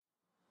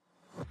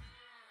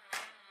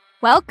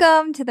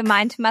Welcome to the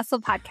Mind to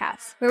Muscle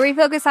podcast, where we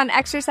focus on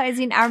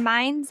exercising our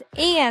minds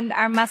and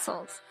our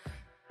muscles.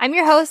 I'm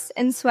your host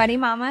and sweaty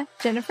mama,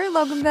 Jennifer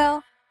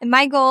Loganville, and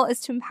my goal is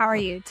to empower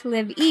you to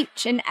live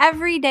each and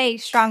every day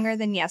stronger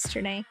than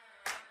yesterday.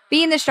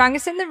 Being the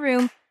strongest in the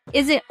room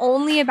isn't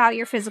only about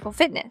your physical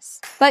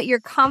fitness, but your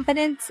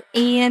confidence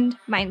and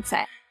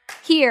mindset.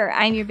 Here,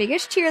 I'm your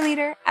biggest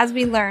cheerleader as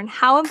we learn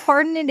how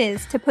important it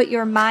is to put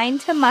your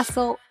mind to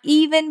muscle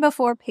even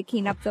before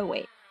picking up the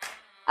weight.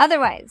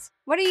 Otherwise,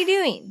 what are you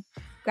doing?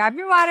 Grab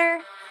your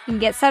water and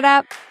get set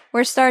up.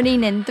 We're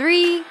starting in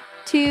 3,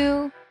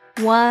 2,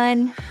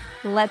 1.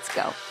 Let's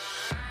go.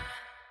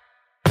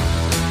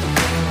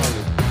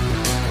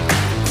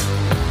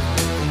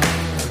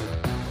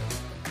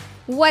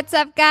 What's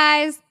up,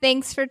 guys?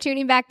 Thanks for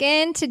tuning back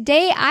in.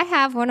 Today, I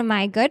have one of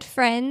my good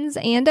friends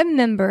and a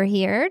member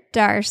here,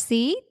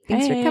 Darcie.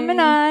 Thanks for coming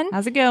on.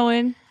 How's it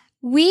going?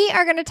 We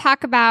are going to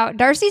talk about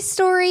Darcie's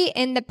story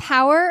and the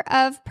power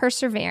of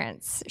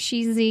perseverance.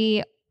 She's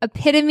the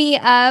epitome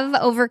of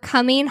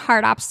overcoming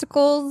hard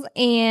obstacles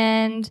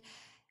and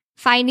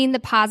finding the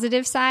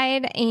positive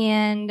side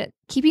and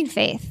keeping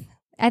faith.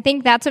 I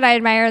think that's what I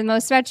admire the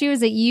most about you, is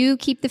that you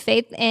keep the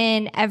faith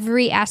in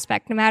every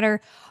aspect. No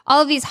matter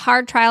all of these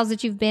hard trials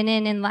that you've been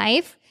in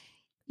life,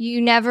 you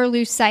never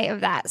lose sight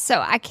of that.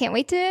 So I can't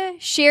wait to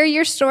share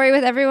your story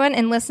with everyone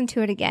and listen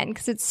to it again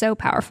because it's so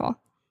powerful.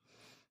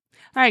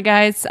 All right,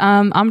 guys.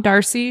 I'm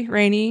Darcie,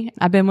 Raney.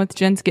 I've been with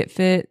Jen's Get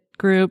Fit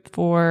group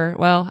for,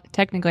 well,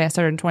 technically I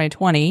started in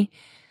 2020,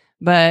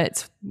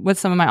 but with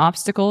some of my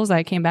obstacles,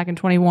 I came back in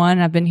 21.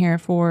 I've been here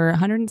for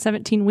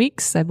 117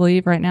 weeks, I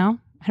believe, right now.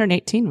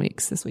 118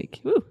 weeks this week.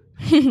 Woo.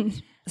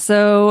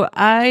 So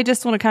I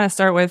just want to kind of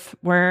start with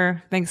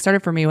where things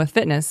started for me with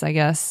fitness, I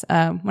guess.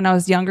 When I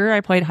was younger,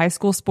 I played high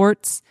school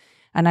sports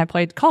and I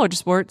played college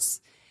sports.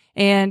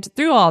 And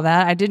through all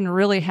that, I didn't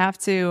really have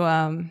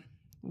to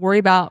worry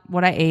about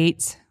what I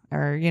ate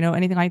or,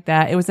 anything like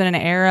that. It was in an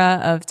era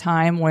of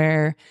time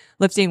where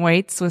lifting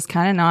weights was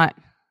kind of not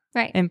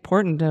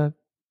important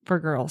for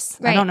girls.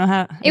 Right. I don't know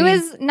how. It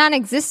was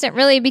non-existent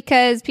really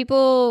because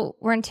people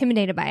were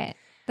intimidated by it.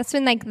 That's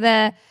when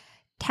the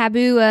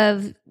taboo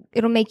of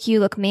it'll make you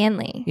look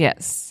manly.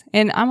 Yes.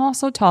 And I'm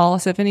also tall.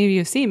 So if any of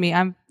you see me,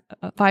 I'm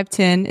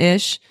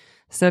 5'10"-ish.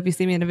 So if you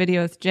see me in a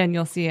video with Jen,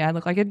 you'll see I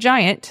look like a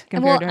giant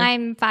compared to her.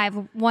 I'm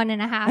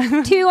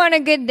 5'1.5", 2 on a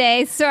good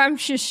day, so I'm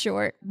just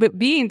short. But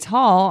being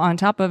tall on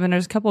top of, and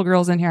there's a couple of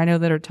girls in here I know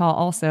that are tall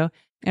also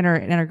in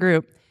our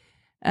group,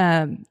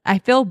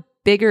 I feel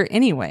bigger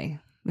anyway,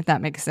 if that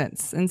makes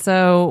sense. And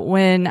so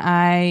when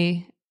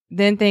I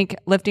then think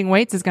lifting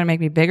weights is going to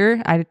make me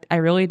bigger, I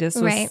really just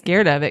was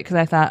scared of it because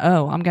I thought,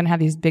 I'm going to have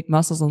these big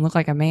muscles and look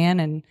like a man.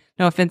 And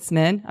no offense,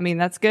 men. I mean,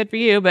 that's good for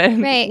you, but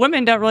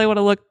women don't really want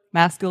to look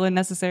masculine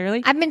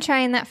necessarily. I've been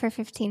trying that for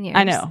 15 years.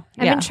 I know.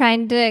 I've been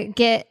trying to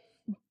get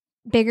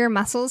bigger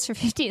muscles for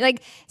 15.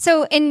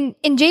 So in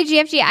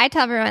JGFG, I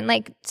tell everyone,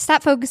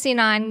 stop focusing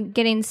on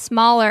getting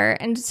smaller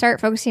and start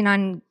focusing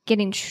on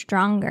getting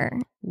stronger.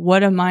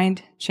 What a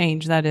mind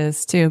change that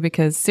is too,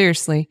 because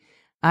seriously,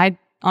 I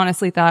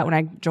honestly thought when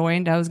I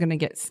joined, I was going to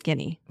get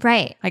skinny.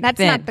 Right. That's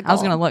thin. not the goal. I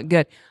was going to look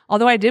good.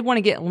 Although I did want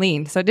to get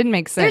lean, so it didn't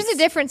make sense. There's a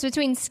difference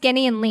between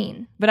skinny and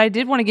lean. But I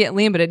did want to get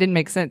lean, but it didn't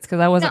make sense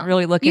because I wasn't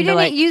really looking You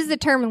didn't use the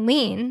term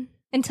lean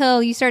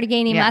until you started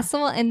gaining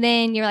muscle, and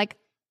then you're like,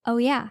 oh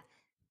yeah,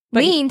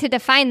 lean to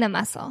define the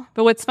muscle.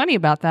 But what's funny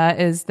about that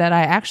is that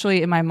I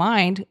actually, in my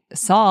mind,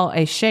 saw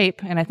a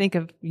shape, and I think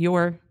of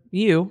you,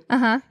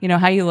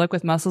 how you look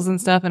with muscles and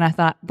stuff, and I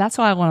thought, that's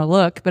how I want to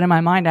look. But in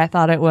my mind, I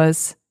thought it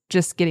was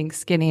just getting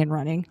skinny and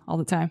running all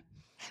the time.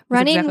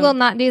 Running will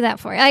not do that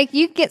for you.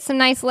 You get some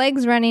nice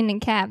legs running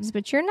and calves,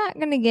 but you're not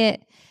going to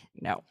get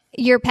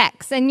your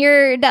pecs and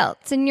your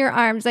delts and your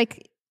arms.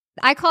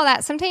 I call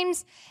that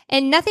sometimes,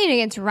 and nothing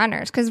against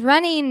runners, because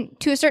running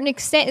to a certain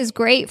extent is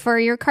great for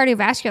your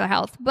cardiovascular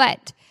health,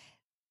 but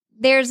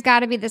there's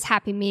got to be this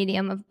happy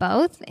medium of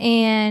both.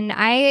 And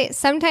I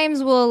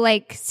sometimes will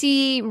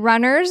see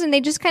runners and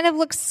they just kind of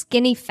look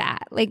skinny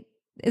fat.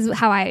 Is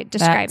how I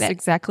describe it. That's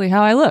exactly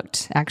how I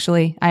looked,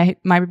 actually.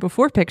 My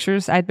before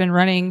pictures, I'd been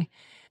running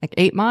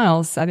 8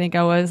 miles. I think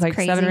I was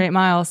Crazy. 7 or 8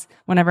 miles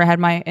whenever I had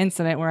my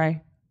incident where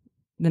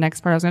the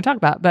next part I was going to talk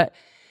about. But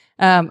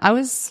I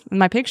was, in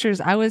my pictures,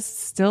 I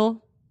was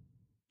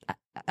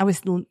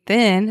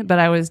thin, but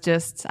I was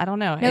just, I don't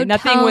know.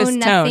 Nothing was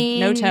toned.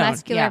 No tone.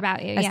 Muscular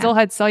about you. I still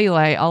had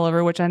cellulite all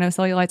over, which I know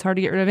cellulite's hard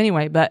to get rid of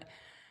anyway, but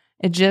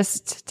it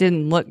just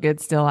didn't look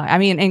good still. I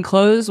mean, with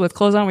clothes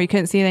on where you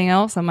couldn't see anything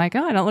else, I'm like,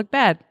 I don't look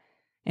bad.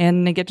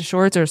 And they get to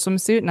shorts or a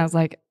swimsuit, and I was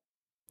like,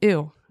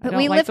 ew. But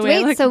we lift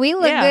weights, so we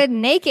look good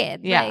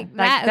naked. Yeah.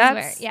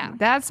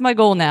 That's my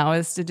goal now,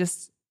 is to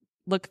just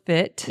look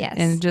fit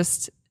and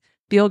just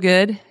feel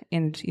good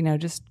and,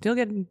 just feel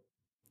good and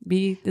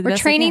be the best We're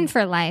training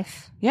for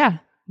life. Yeah,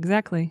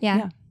 exactly.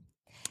 Yeah.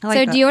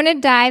 So do you want to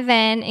dive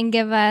in and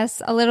give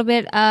us a little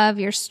bit of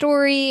your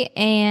story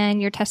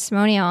and your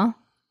testimonial?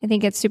 I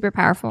think it's super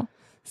powerful.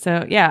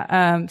 So,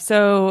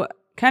 so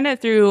kind of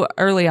through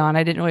early on,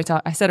 I didn't really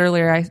talk. I said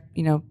earlier, I,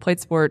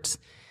 played sports.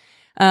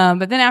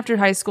 But then after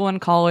high school and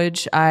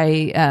college,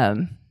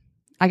 I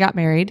got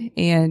married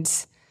and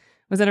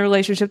was in a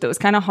relationship that was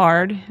kind of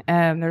hard.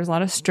 There was a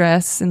lot of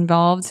stress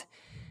involved.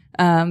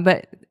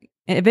 But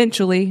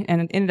eventually,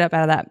 and it ended up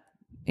out of that,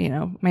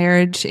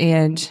 marriage,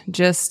 and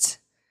just,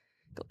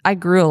 I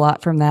grew a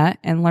lot from that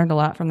and learned a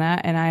lot from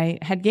that. And I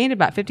had gained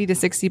about 50 to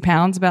 60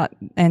 pounds about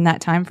in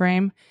that time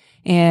frame.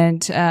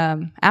 And,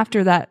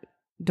 after that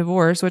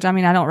divorce, which I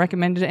don't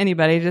recommend it to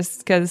anybody just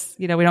because,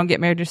 we don't get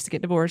married just to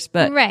get divorced,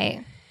 but.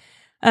 Right.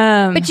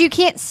 But you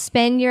can't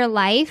spend your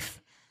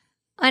life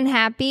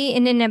unhappy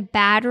and in a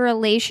bad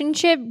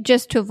relationship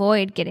just to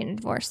avoid getting a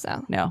divorce,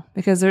 though. No,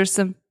 because there's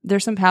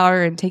some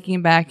power in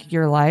taking back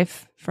your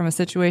life from a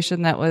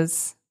situation that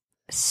was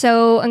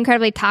so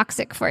incredibly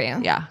toxic for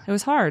you. Yeah, it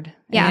was hard.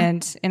 Yeah.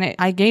 And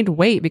I gained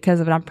weight because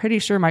of it. I'm pretty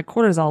sure my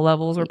cortisol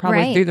levels were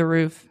probably through the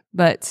roof.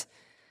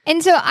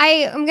 And so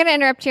I'm going to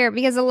interrupt here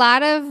because a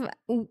lot of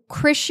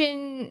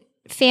Christian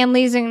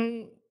families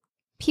and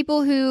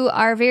people who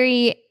are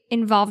very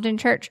involved in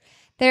church,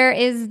 there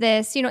is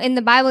this, in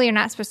the Bible, you're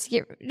not supposed to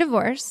get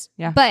divorced.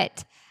 Yeah.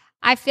 But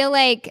I feel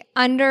like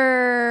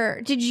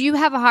did you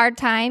have a hard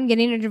time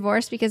getting a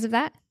divorce because of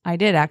that? I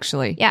did,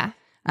 actually. Yeah.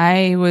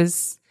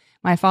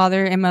 My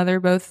father and mother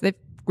they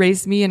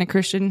raised me in a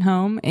Christian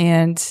home,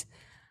 and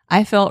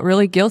I felt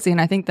really guilty.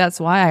 And I think that's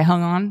why I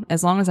hung on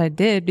as long as I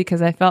did,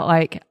 because I felt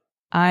like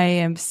I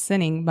am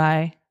sinning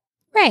by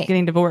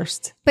getting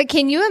divorced. But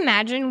can you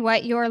imagine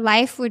what your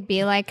life would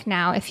be like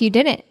now if you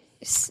didn't?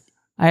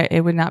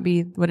 It would not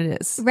be what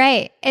it is.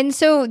 Right. And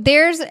so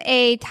there's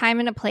a time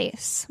and a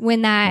place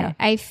when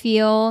I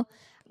feel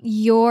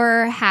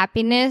your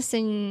happiness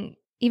and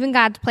even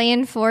God's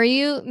plan for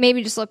you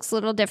maybe just looks a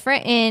little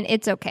different, and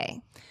it's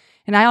okay.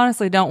 And I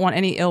honestly don't want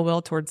any ill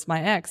will towards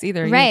my ex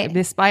either. Right.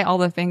 Despite all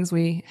the things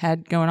we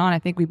had going on, I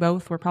think we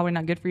both were probably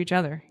not good for each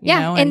other.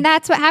 And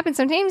that's what happens.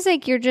 Sometimes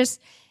you're just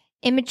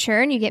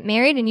immature and you get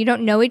married and you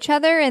don't know each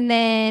other, and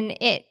then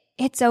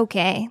it's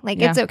okay.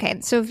 It's okay.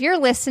 So if you're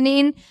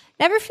listening,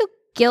 never feel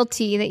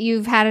guilty that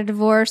you've had a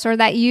divorce or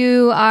that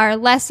you are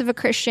less of a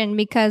Christian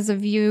because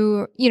of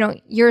your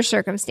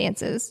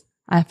circumstances.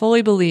 I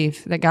fully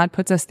believe that God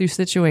puts us through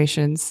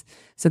situations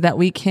so that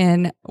we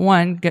can,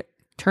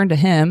 turn to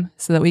Him,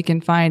 so that we can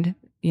find,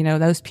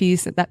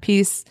 that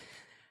peace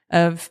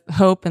of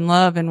hope and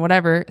love and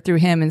whatever through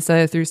Him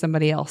instead of through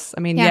somebody else.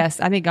 Yes,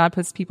 I think God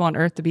puts people on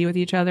earth to be with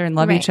each other and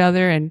love each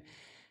other and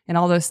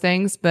all those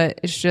things, but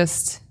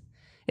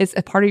it's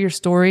a part of your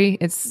story.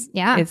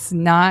 It's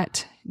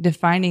not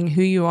defining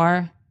who you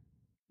are.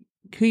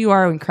 Who you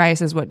are in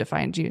Christ is what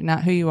defines you,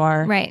 not who you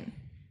are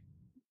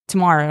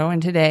tomorrow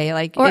and today.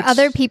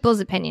 Other people's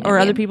opinion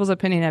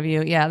of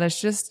you. Yeah, that's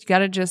just, you got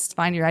to just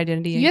find your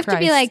identity in Christ. You have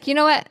to be like, you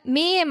know what?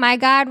 Me and my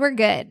God, we're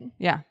good.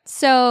 Yeah.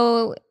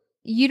 So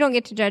you don't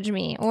get to judge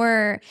me.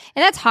 And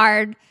that's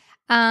hard.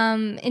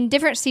 In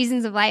different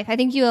seasons of life, I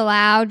think you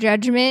allow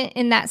judgment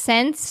in that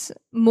sense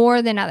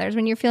more than others.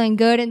 When you're feeling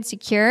good and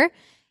secure,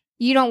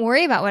 you don't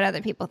worry about what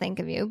other people think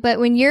of you. But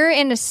when you're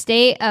in a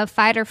state of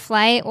fight or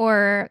flight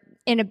or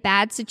in a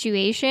bad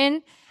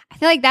situation, I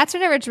feel like that's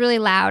whenever it's really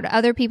loud.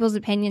 Other people's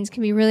opinions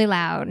can be really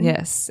loud.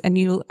 Yes. And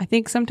I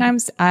think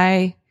sometimes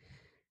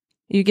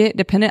you get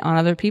dependent on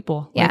other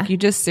people. Yeah. You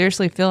just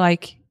seriously feel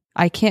like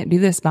I can't do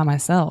this by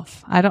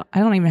myself. I don't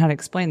even know how to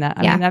explain that.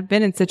 I've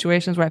been in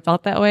situations where I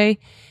felt that way.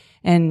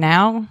 And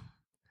now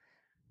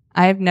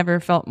I've never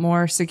felt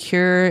more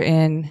secure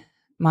in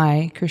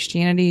my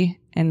Christianity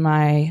and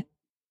my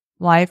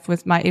life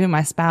with even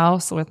my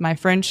spouse, with my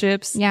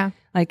friendships. Yeah.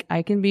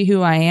 I can be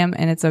who I am,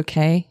 and it's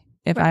okay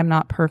if I'm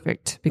not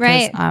perfect,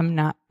 because I'm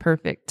not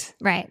perfect.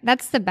 Right.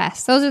 That's the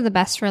best. Those are the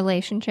best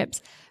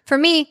relationships. For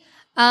me,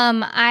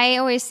 I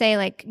always say,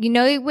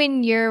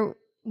 when you're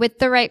with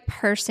the right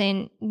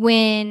person,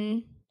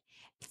 when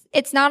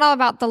it's not all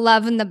about the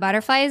love and the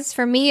butterflies.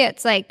 For me,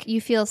 it's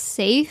you feel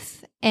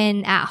safe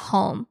and at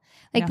home.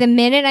 The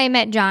minute I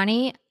met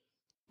Johnny,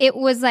 it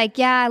was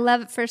I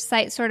love at first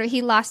sight, sort of.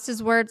 He lost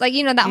his words.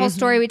 That whole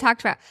story we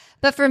talked about.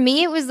 But for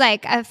me, it was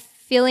a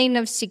feeling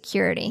of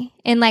security.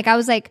 And I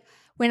was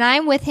when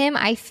I'm with him,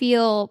 I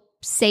feel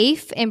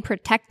safe and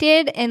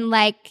protected and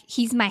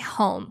he's my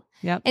home.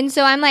 Yep. And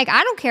so I'm I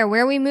don't care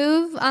where we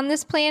move on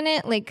this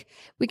planet.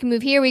 We can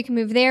move here, we can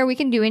move there, we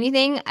can do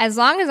anything. As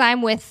long as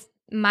I'm with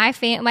my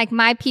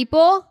my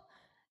people,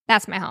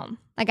 that's my home.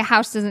 A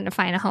house doesn't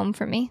define a home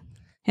for me.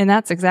 And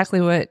that's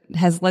exactly what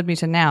has led me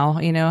to now,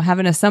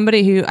 having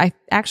somebody who I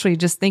actually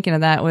just thinking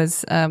of that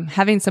was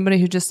having somebody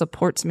who just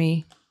supports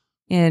me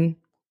in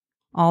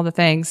all the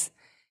things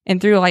and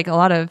through a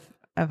lot of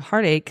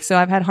heartache. So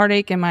I've had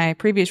heartache in my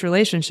previous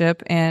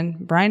relationship, and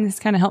Brian has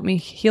kind of helped me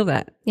heal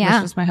that. Yeah.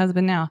 Which is my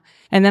husband now.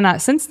 And then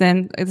since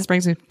then, this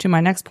brings me to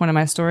my next point of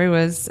my story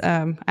was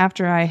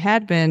after I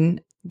had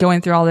been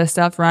going through all this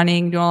stuff,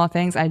 running, doing all the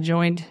things, I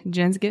joined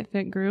Jen's Get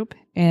Fit group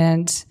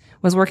and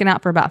was working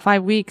out for about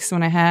 5 weeks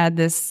when I had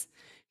this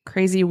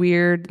crazy,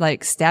 weird,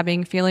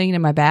 stabbing feeling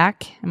in my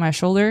back and my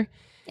shoulder.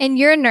 And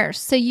you're a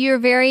nurse, so you're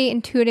very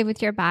intuitive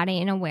with your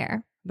body and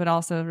aware. but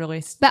also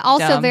really But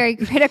also dumb. very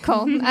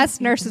critical.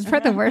 Us nurses were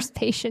the worst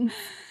patients.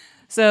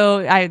 So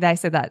I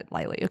said that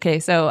lightly. Okay.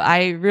 So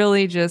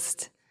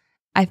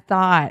I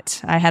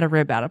thought I had a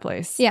rib out of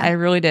place. Yeah. I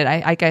really did.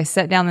 I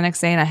sat down the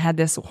next day and I had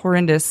this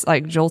horrendous,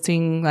 like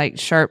jolting, like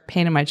sharp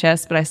pain in my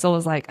chest, but I still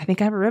was like, I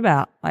think I have a rib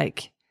out.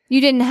 Like,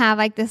 you didn't have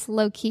like this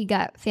low key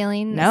gut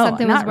feeling that no,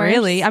 something not was worse?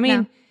 really. I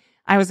mean, No.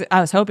 I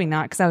was hoping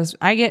not because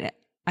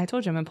I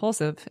told you I'm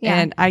impulsive Yeah.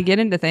 and I get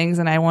into things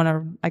and I want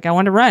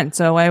to run.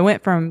 So I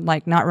went from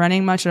like not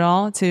running much at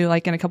all to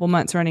like in a couple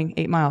months running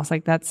 8 miles.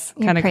 Like that's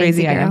kind of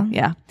crazy. I am.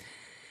 Yeah.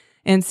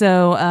 And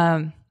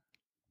so,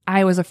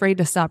 I was afraid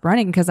to stop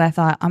running because I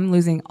thought I'm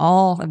losing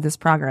all of this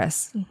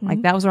progress. Mm-hmm.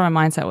 Like that was where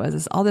my mindset was,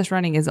 is all this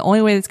running is the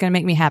only way that's going to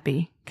make me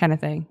happy kind of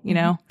thing, you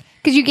know?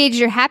 Because you gauge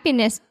your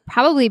happiness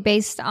probably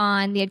based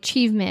on the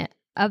achievement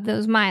of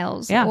those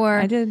miles. Yeah, or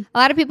I did. A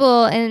lot of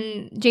people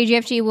in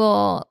JGFG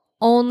will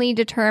only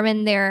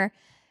determine their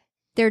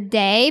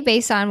day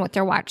based on what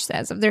their watch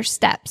says of their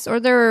steps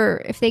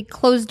or if they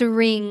closed a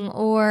ring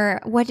or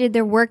what did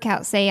their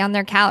workout say on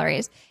their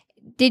calories.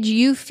 Did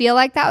you feel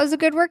like that was a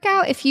good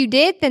workout? If you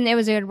did, then it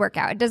was a good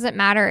workout. It doesn't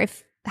matter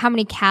how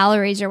many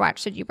calories your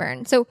watch said you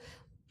burned. So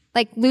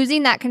like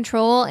losing that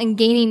control and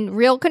gaining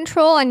real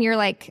control on your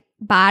like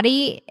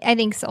body, I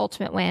think is the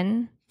ultimate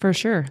win. For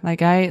sure.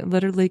 Like I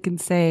literally can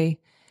say,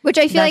 which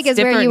I feel like is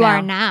where you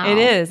are now.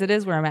 It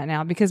is where I'm at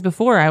now because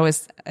before I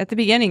was at the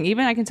beginning,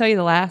 even I can tell you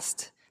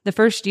the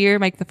first year,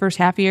 like the first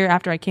half year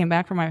after I came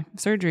back from my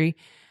surgery,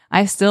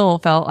 I still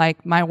felt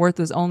like my worth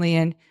was only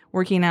in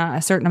working out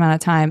a certain amount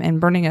of time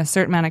and burning a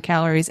certain amount of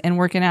calories and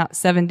working out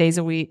 7 days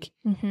a week.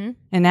 Mm-hmm.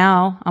 And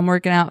now I'm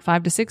working out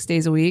 5 to 6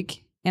 days a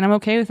week and I'm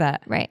okay with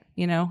that. Right.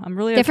 You know, I'm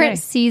really different okay.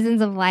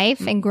 seasons of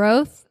life and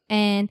growth.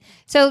 And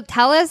so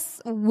tell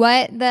us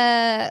what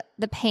the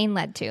pain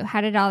led to. How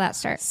did all that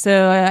start?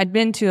 So I'd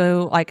been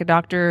to like a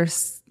doctor,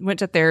 went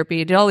to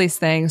therapy, did all these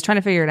things, trying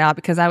to figure it out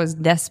because I was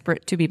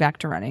desperate to be back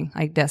to running,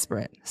 like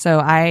desperate. So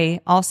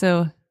I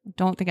also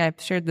don't think I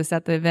shared this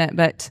at the event,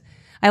 but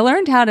I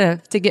learned how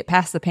to get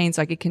past the pain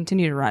so I could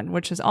continue to run,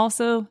 which is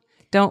also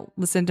don't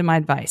listen to my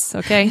advice.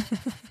 Okay.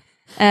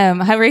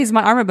 I raised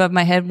my arm above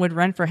my head, would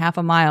run for half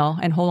a mile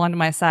and hold onto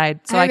my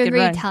side so I could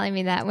run. You telling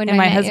me that when and I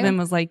my met husband you.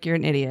 was like, "You're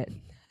an idiot."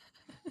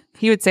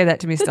 He would say that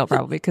to me still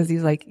probably because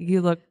he's like,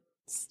 "You look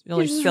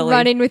really You're just silly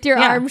running with your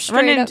arms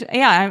straight up."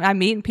 I'm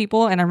meeting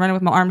people and I'm running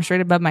with my arm straight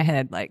above my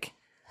head, like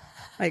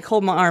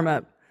hold my arm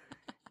up.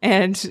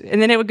 And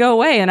then it would go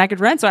away and I could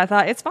run. So I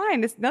thought, it's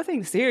fine. It's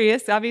nothing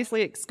serious.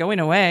 Obviously, it's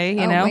going away,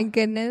 you know? Oh, my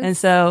goodness. And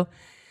so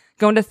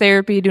going to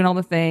therapy, doing all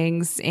the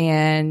things.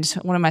 And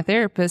one of my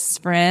therapist's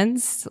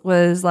friends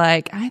was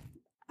like,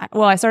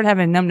 I started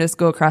having numbness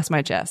go across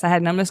my chest. I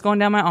had numbness going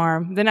down my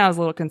arm. Then I was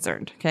a little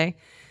concerned. Okay.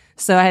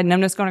 So I had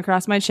numbness going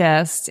across my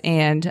chest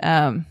and,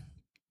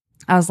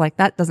 I was like,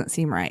 that doesn't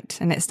seem right.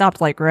 And it stopped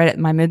like right at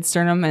my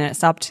mid-sternum and it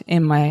stopped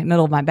in my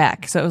middle of my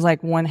back. So it was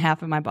like one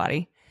half of my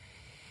body.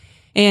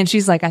 And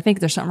she's like, I think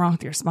there's something wrong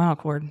with your spinal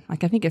cord.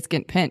 Like, I think it's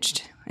getting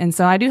pinched. And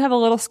so I do have a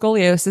little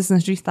scoliosis.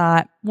 And she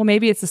thought, well,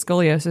 maybe it's the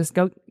scoliosis.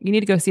 You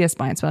need to go see a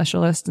spine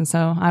specialist. And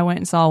so I went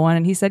and saw one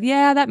and he said,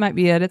 yeah, that might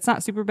be it. It's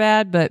not super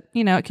bad, but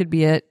you know, it could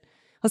be it.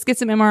 Let's get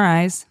some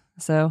MRIs.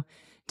 So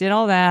did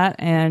all that.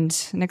 And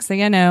next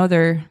thing I know,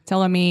 they're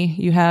telling me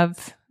you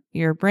have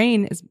your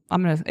brain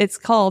it's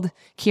called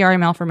Chiari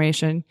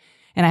malformation.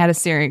 And I had a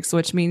syrinx,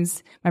 which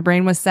means my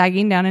brain was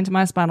sagging down into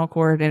my spinal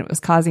cord and it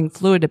was causing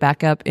fluid to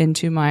back up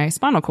into my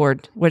spinal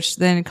cord, which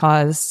then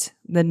caused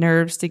the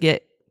nerves to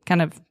get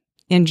kind of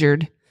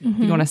injured, if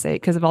you want to say,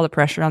 because of all the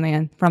pressure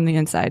from the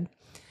inside,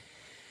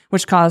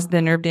 which caused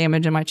the nerve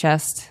damage in my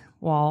chest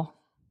wall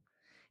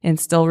and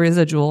still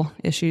residual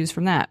issues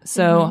from that.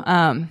 So,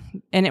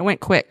 and it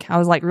went quick. I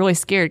was like really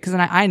scared because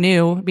I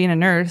knew being a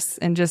nurse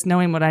and just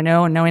knowing what I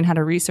know and knowing how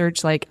to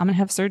research, like I'm going to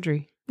have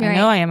surgery. Right. I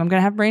know I am. I'm going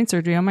to have brain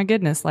surgery. Oh my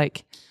goodness.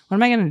 Like, what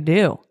am I going to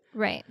do?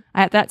 Right.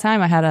 At that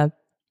time, I had a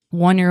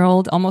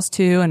 1-year-old, almost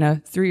 2, and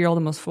a 3-year-old,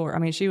 almost 4. I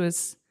mean,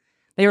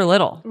 they were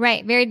little.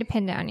 Right. Very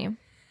dependent on you.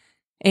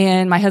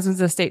 And my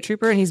husband's a state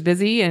trooper and he's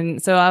busy.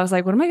 And so I was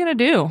like, what am I going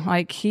to do?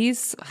 Like,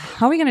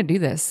 how are we going to do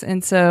this?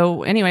 And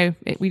so anyway,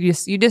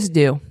 you just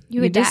do.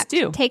 You adapt. Just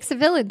do. It takes a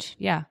village.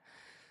 Yeah.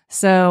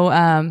 So,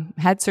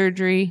 had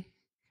surgery.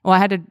 Well,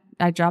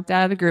 I dropped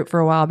out of the group for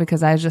a while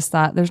because I just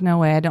thought there's no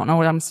way. I don't know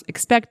what I'm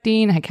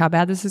expecting, like how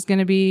bad this is going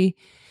to be.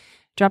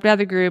 Dropped out of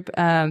the group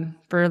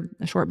for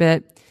a short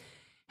bit.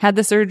 Had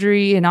the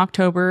surgery in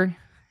October.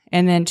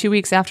 And then 2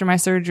 weeks after my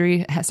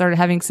surgery, I started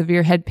having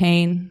severe head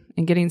pain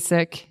and getting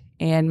sick.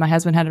 And my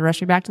husband had to rush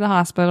me back to the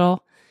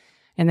hospital.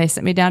 And they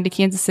sent me down to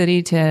Kansas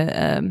City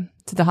to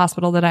the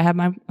hospital that I had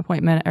my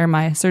appointment or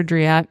my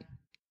surgery at.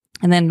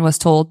 And then was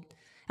told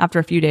after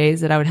a few days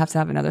that I would have to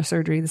have another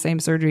surgery, the same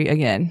surgery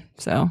again.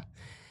 So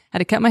had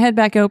to cut my head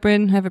back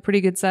open, have a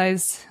pretty good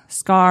size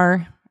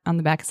scar on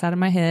the back side of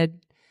my head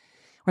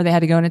where they had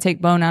to go in and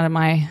take bone out of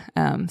my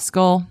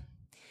skull.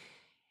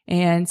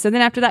 And so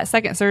then after that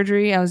second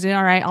surgery, I was doing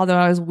all right, although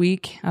I was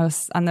weak. I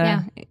was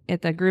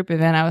at the group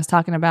event, I was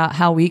talking about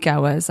how weak I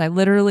was. I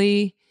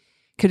literally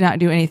could not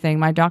do anything.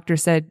 My doctor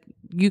said,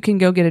 you can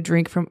go get a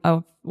drink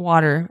of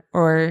water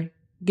or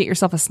get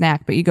yourself a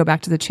snack, but you go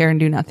back to the chair and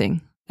do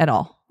nothing at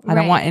all. I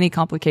don't want any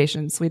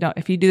complications.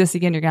 If you do this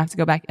again, you're going to have to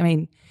go back. I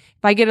mean,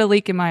 if I get a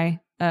leak in my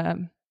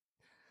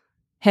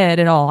head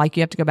at all, like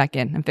you have to go back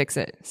in and fix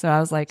it. So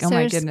I was like, oh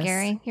my goodness.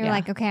 Scary. You're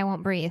like, okay, I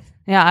won't breathe.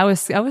 Yeah, I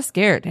was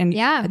scared. And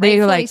they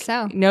were like,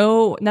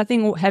 no,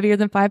 nothing heavier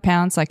than 5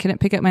 pounds. So I couldn't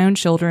pick up my own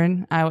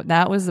children.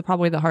 That was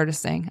probably the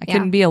hardest thing. I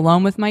couldn't be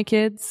alone with my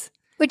kids.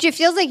 Which it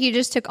feels like you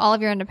just took all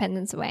of your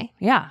independence away.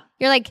 Yeah.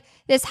 You're like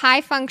this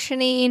high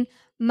functioning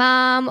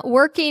mom,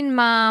 working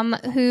mom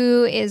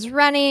who is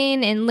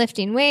running and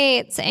lifting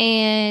weights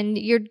and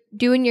you're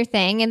doing your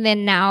thing. And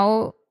then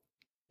now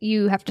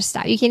you have to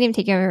stop. You can't even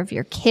take care of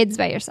your kids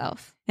by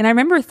yourself. And I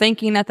remember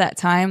thinking at that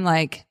time,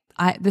 like,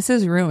 this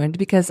is ruined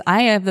because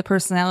I have the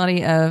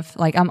personality of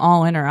like, I'm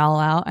all in or all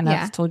out. And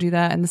I've told you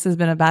that. And this has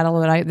been a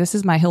battle that this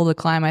is my hill to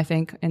climb, I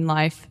think, in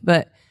life.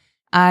 But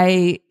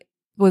I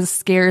was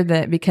scared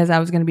that because I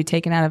was going to be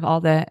taken out of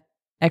all the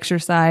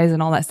exercise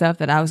and all that stuff,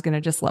 that I was going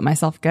to just let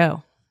myself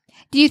go.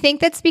 Do you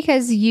think that's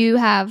because you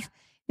have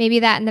maybe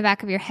that in the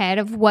back of your head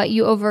of what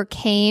you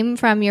overcame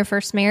from your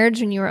first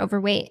marriage when you were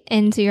overweight?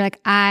 And so you're like,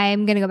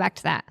 I'm going to go back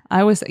to that.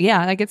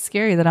 I get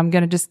scary that I'm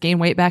going to just gain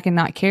weight back and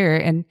not care.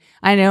 And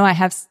I know I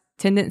have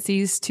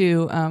tendencies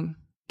to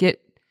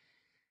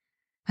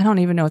I don't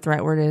even know what the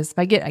right word is. If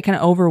I get kind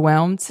of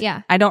overwhelmed,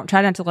 I don't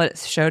try not to let it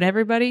show to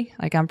everybody.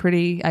 Like I'm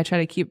pretty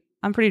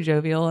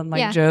jovial and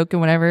like joke and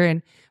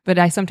whatever. But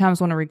I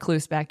sometimes want to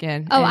recluse back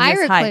in. Oh, I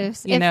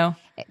recluse. Hide,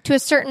 to a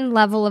certain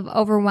level of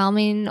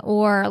overwhelming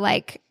or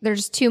like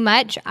there's too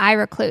much, I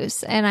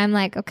recluse. And I'm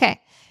like, okay,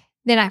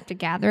 then I have to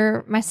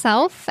gather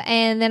myself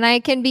and then I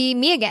can be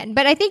me again.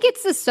 But I think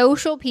it's the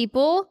social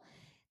people.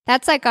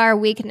 That's like our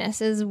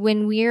weakness is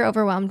when we're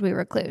overwhelmed, we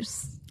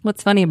recluse.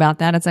 What's funny about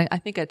that is I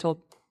think I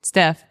told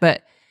Steph,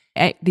 but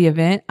at the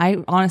event,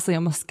 I honestly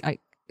almost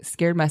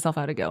scared myself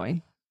out of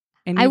going.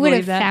 And I would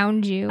have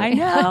found you. I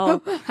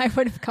know. I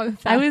would have come.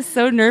 I was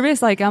so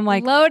nervous. Like, I'm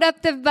like, load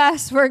up the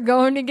bus. We're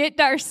going to get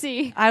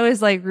Darcie. I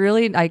was like,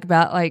 really like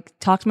about like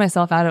talk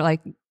myself out of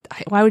like,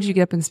 why would you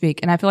get up and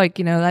speak? And I feel like,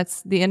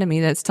 that's the enemy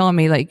that's telling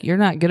me like, you're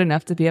not good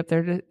enough to be up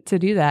there to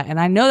do that. And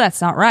I know that's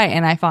not right.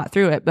 And I fought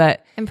through it,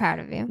 but I'm proud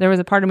of you. There was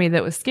a part of me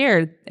that was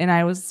scared and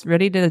I was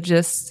ready to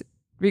just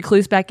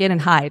recluse back in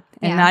and hide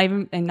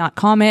and not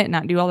comment,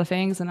 not do all the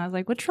things. And I was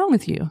like, what's wrong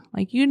with you?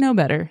 Like, you know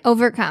better.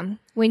 Overcome.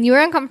 When you were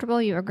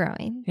uncomfortable, you were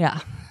growing.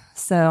 Yeah.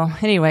 So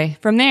anyway,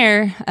 from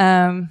there,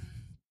 trying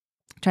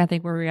to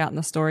think where we got in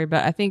the story,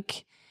 but I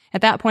think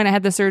at that point I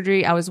had the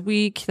surgery. I was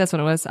weak. That's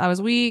what it was. I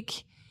was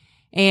weak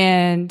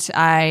and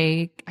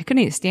I couldn't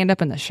even stand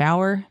up in the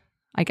shower.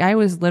 Like I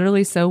was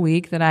literally so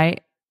weak that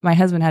my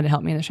husband had to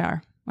help me in the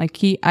shower. Like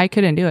I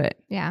couldn't do it.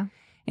 Yeah.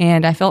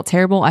 And I felt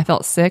terrible. I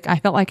felt sick. I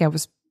felt like I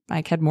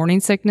had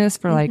morning sickness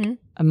for like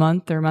a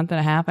month or a month and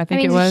a half. I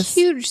think it was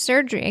huge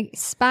surgery,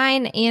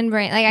 spine and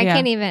brain. Like I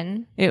can't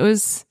even. It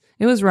was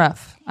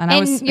rough.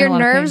 And your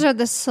nerves are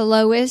the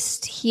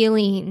slowest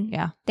healing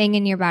thing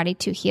in your body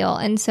to heal.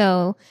 And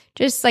so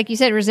just like you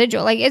said,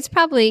 residual, like it's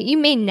probably, you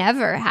may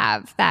never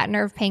have that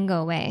nerve pain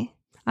go away.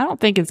 I don't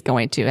think it's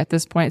going to at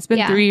this point. It's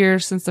been 3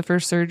 years since the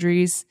first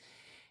surgeries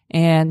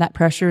and that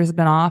pressure has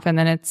been off. And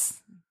then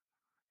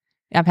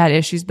I've had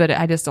issues, but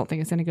I just don't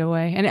think it's going to go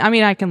away. And I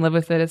mean, I can live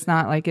with it. It's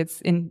not like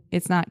it's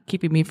not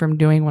keeping me from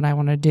doing what I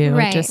want to do.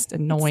 Right. It's just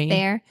annoying. It's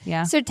there.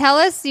 Yeah. So tell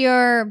us you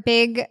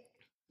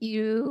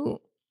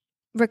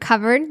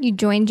recovered, you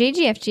joined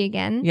JGFG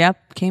again.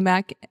 Yep. Came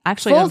back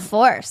actually full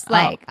force,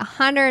 like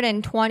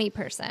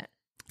 120%.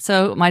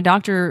 So my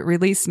doctor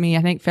released me,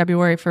 I think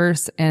February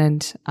 1st,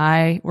 and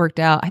I worked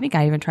out. I think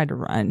I even tried to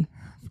run.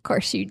 Of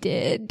course you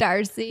did,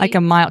 Darcie. Like a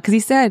mile.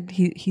 Because I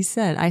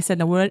said,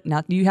 no, what?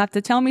 Now you have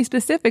to tell me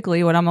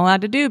specifically what I'm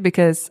allowed to do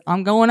because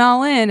I'm going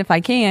all in if I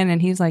can.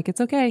 And he's like,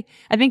 it's okay.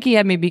 I think he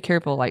had me be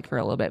careful like for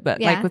a little bit. But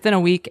like within a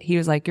week, he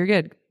was like, you're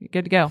good. You're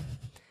good to go.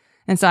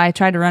 And so I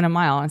tried to run a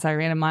mile. And so I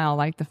ran a mile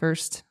like the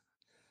first.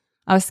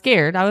 I was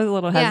scared. I was a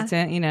little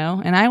hesitant,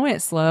 and I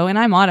went slow and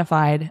I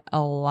modified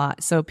a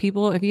lot. So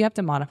people, if you have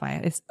to modify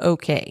it, it's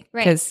okay.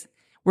 Because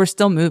we're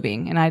still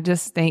moving. And I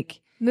just think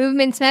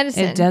movement's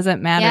medicine. It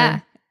doesn't matter. Yeah.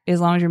 As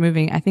long as you're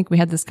moving. I think we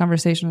had this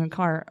conversation in the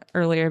car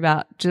earlier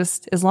about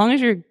just as long as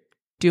you're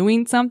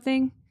doing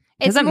something,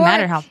 it doesn't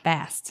matter how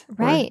fast.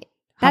 Right.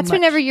 That's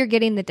whenever you're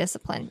getting the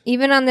discipline.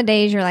 Even on the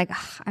days you're like,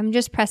 I'm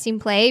just pressing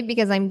play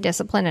because I'm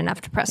disciplined enough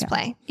to press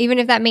play. Even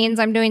if that means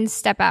I'm doing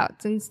step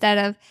outs instead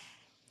of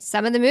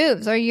some of the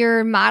moves, or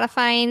you're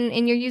modifying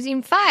and you're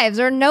using fives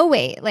or no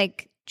weight.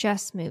 Like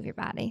just move your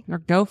body. Or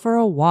go for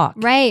a walk.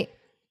 Right.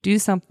 Do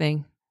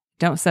something.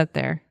 Don't sit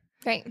there.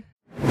 Right.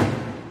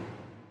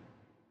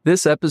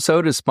 This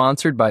episode is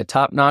sponsored by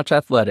Top Notch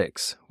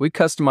Athletics. We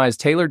customize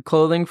tailored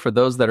clothing for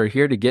those that are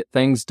here to get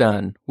things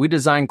done. We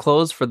design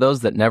clothes for those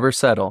that never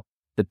settle.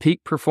 The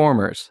peak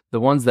performers, the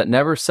ones that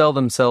never sell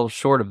themselves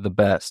short of the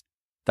best.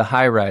 The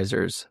high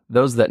risers,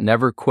 those that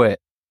never quit.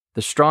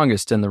 The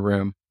strongest in the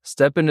room.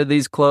 Step into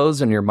these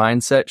clothes and your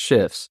mindset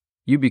shifts.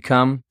 You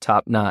become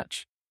top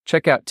notch.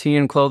 Check out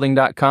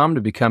tnclothing.com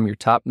to become your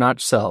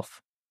top-notch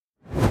self.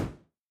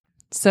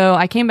 So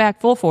I came back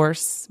full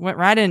force, went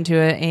right into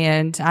it,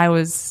 and I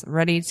was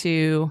ready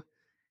to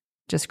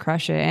just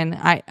crush it. And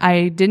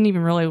I didn't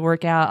even really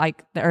work out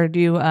or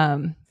do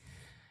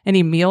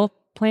any meal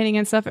planning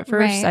and stuff at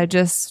first. Right. I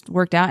just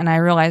worked out, and I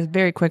realized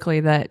very quickly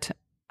that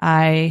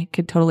I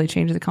could totally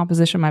change the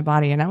composition of my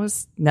body, and I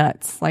was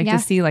nuts. To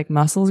see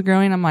muscles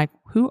growing, I'm like,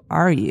 who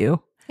are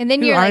you? And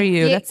then Who you're are like,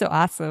 you? That's so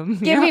awesome.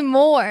 Give me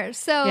more.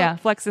 So yeah,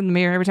 flex in the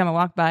mirror every time I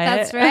walk by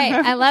that's it. right.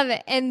 I love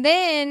it. And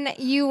then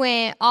you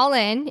went all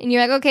in, and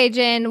you're like, okay,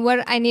 Jen,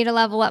 what I need to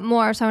level up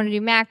more. So I want to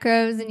do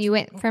macros, and you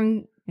went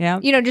from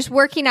just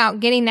working out,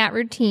 getting that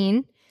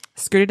routine.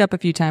 Screwed it up a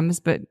few times,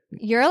 but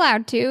you're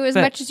allowed to as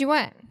much as you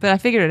want. But I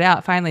figured it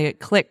out. Finally, it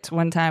clicked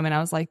one time, and I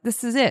was like,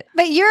 this is it.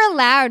 But you're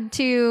allowed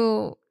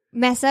to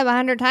mess up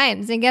 100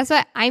 times. And guess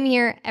what? I'm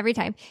here every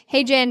time.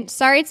 Hey, Jen,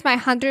 sorry it's my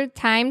 100th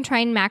time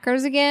trying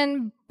macros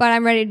again, but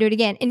I'm ready to do it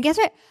again. And guess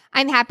what?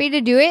 I'm happy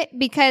to do it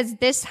because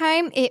this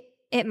time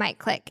it might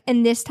click.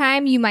 And this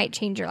time you might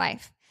change your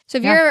life. So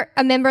if you're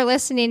a member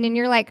listening and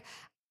you're like,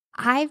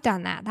 I've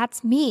done that.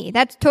 That's me.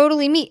 That's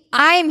totally me.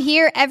 I'm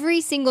here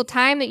every single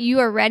time that you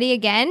are ready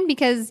again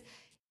because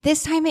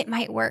this time it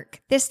might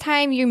work. This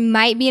time you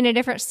might be in a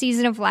different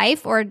season of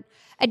life or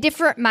a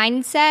different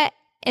mindset.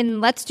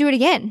 And let's do it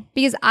again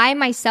because I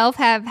myself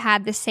have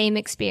had the same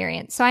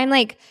experience. So I'm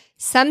like,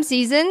 some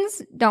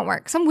seasons don't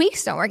work. Some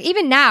weeks don't work.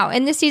 Even now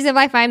in this season of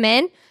life I'm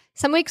in,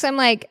 some weeks I'm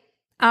like,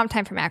 I don't have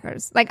time for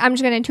macros. I'm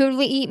just going to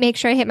intuitively eat, make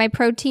sure I hit my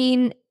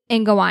protein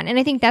and go on. And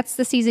I think that's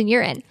the season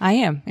you're in. I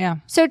am. Yeah.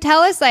 So tell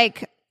us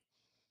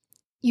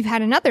you've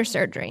had another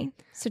surgery.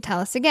 So tell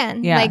us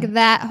again,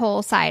 that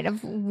whole side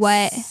of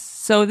what.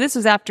 So this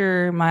was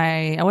after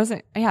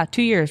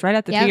 2 years, right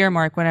at the 2-year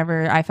mark,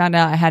 whenever I found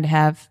out I had to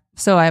have.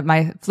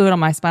 My fluid on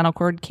my spinal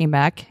cord came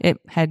back. It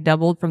had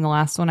doubled from the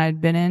last one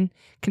I'd been in.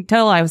 Could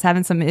tell I was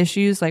having some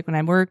issues, when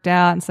I worked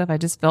out and stuff. I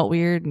just felt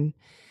weird, and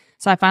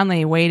so I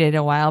finally waited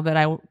a while. But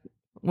I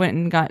went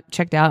and got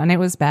checked out, and it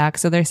was back.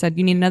 So they said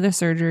you need another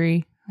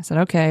surgery. I said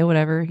okay,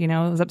 whatever.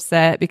 I was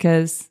upset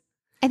because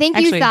I think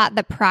you thought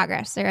the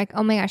progress. They're like,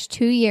 oh my gosh,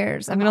 2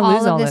 years of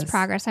all of this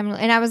progress.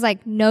 And I was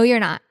like, no, you're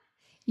not.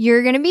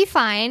 You're gonna be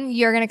fine.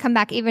 You're gonna come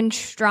back even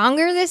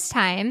stronger this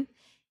time.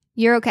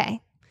 You're okay.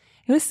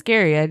 It was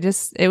scary.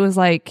 It was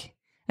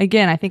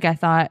again, I think I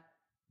thought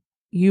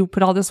you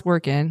put all this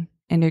work in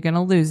and you're going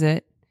to lose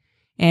it.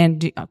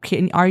 And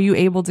are you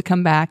able to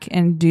come back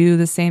and do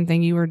the same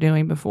thing you were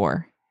doing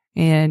before?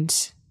 And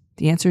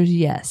the answer is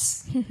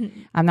yes.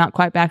 I'm not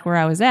quite back where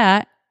I was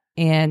at,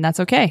 and that's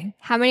okay.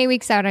 How many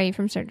weeks out are you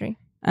from surgery?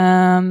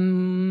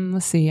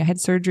 Let's see. I had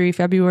surgery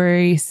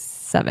February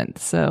 7th.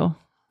 So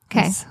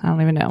okay. I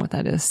don't even know what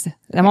that is.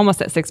 I'm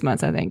almost at 6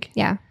 months, I think.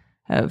 Yeah.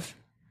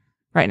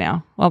 Right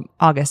now. Well,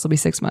 August will be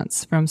 6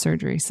 months from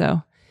surgery.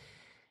 So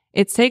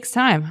it takes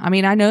time. I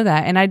mean, I know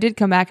that. And I did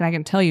come back, and I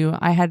can tell you,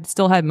 I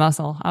still had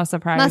muscle. I was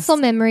surprised. Muscle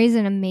memory is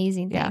an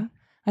amazing thing. Yeah.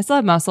 I still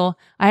have muscle.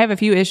 I have a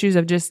few issues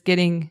of just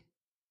getting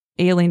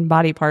ailing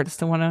body parts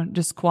to want to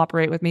just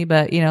cooperate with me,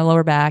 but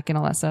lower back and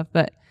all that stuff.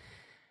 But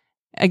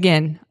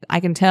again, I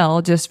can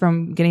tell just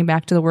from getting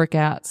back to the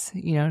workouts,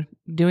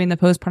 doing the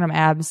postpartum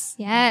abs.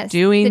 Yes.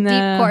 Doing the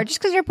deep core. Just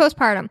because you're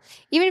postpartum.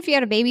 Even if you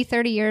had a baby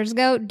 30 years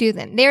ago, do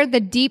them. They're the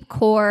deep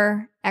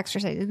core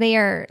exercises. They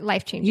are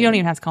life-changing. You don't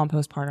even have to call them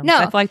postpartum. No.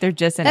 I feel like they're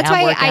just an That's ab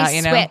why workout,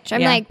 I switch.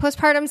 I'm like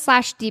postpartum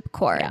 /deep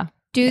core. Yeah.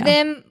 Do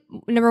them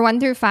number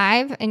 1 through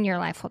 5 and your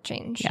life will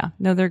change. Yeah.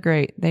 No, they're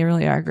great. They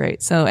really are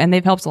great. So, and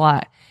they've helped a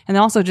lot. And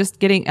also just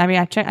getting, I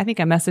think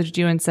I messaged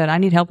you and said, I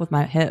need help with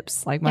my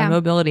hips, my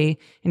mobility.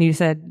 And you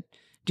said,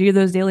 do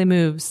those daily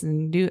moves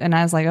and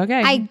I was like,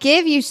 okay. I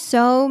give you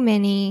so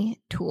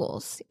many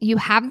tools. You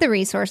have the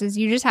resources.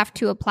 You just have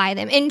to apply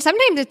them. And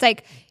sometimes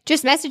it's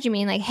just messaging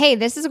me hey,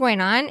 this is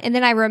going on. And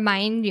then I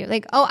remind you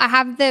I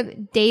have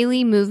the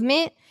daily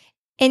movement.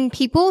 And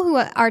people who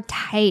are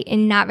tight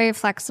and not very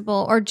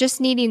flexible or just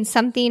needing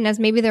something as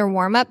maybe their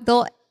warm up,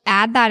 they'll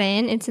add that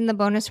in. It's in the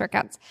bonus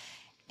workouts.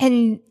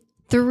 And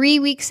 3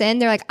 weeks in,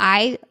 they're like,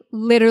 I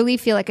literally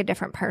feel like a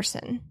different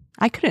person.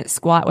 I couldn't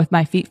squat with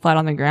my feet flat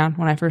on the ground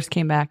when I first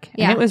came back.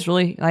 And it was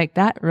really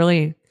that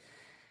really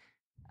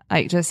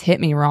just hit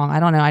me wrong. I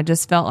don't know. I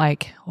just felt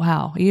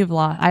wow, you've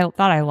lost. I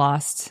thought I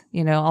lost,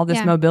 all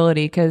this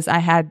mobility because I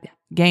had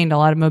gained a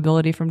lot of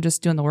mobility from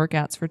just doing the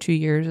workouts for 2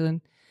 years.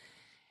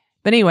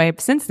 But anyway,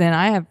 since then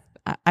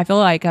I feel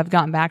like I've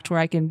gotten back to where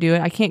I can do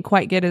it. I can't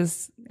quite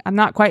I'm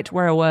not quite to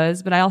where I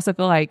was, but I also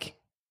feel like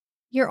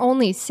you're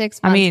only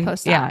 6 months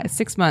post-op. Yeah,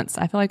 6 months.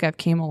 I feel like I've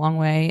came a long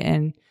way,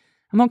 and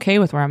I'm okay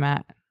with where I'm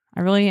at.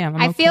 I really am.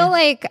 I feel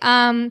like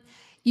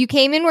you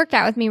came and worked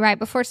out with me right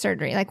before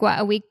surgery,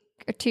 a week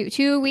or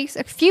 2 weeks,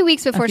 a few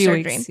weeks before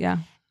surgery. Weeks, yeah.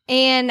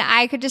 And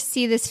I could just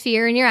see this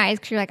fear in your eyes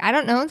because you're like, I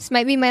don't know, this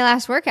might be my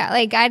last workout.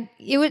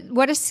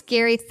 What a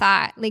scary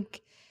thought.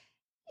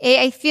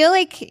 I feel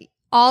like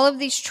all of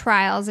these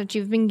trials that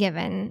you've been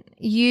given,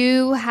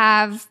 you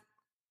have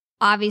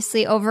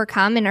obviously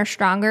overcome and are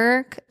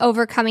stronger,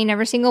 overcoming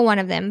every single one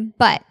of them.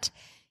 But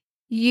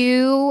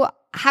you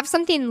have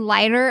something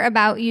lighter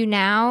about you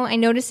now. I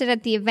noticed it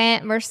at the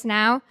event versus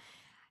now.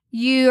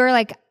 You are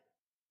like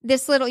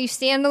you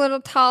stand a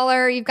little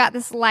taller. You've got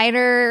this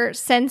lighter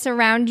sense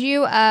around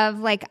you of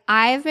like,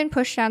 I've been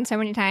pushed down so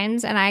many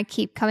times and I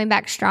keep coming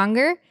back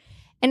stronger.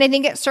 And I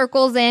think it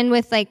circles in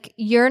with like,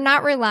 you're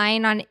not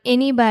relying on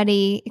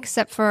anybody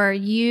except for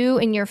you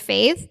and your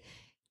faith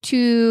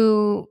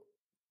to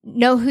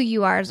know who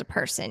you are as a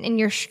person and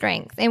your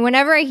strength. And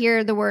whenever I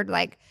hear the word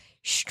like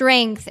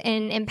strength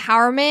and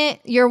empowerment,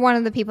 you're one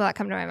of the people that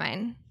come to my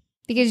mind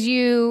because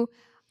you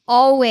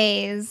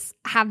always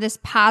have this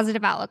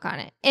positive outlook on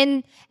it.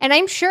 And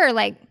I'm sure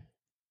like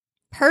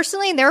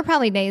personally, there were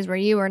probably days where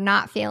you were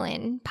not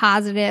feeling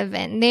positive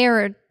and there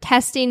were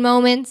testing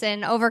moments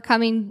and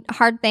overcoming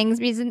hard things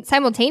because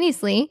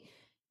simultaneously,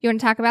 you want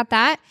to talk about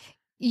that?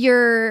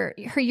 Your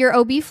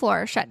OB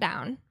floor shut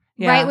down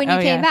right when you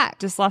came back.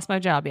 Just lost my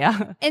job.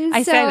 Yeah. And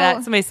I said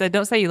that. Somebody said,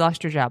 don't say you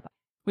lost your job.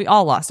 We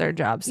all lost our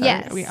jobs. So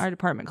yes. Our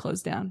department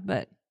closed down.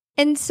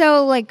 And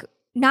so like,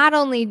 not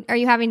only are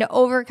you having to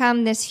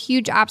overcome this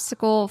huge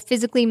obstacle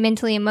physically,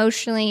 mentally,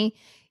 emotionally,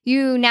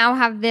 you now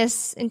have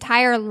this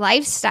entire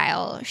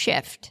lifestyle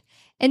shift.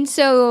 And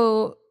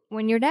so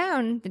when you're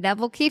down, the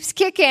devil keeps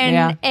kicking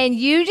and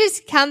you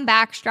just come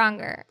back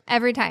stronger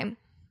every time.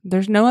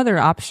 There's no other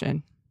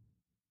option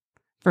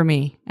for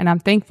me. And I'm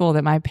thankful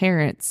that my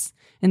parents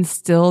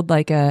instilled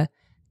like a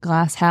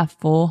glass half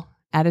full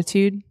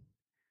attitude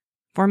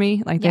for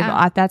me. Like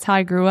that's how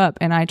I grew up.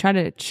 And I try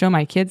to show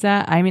my kids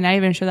that. I mean, I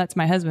even show that to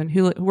my husband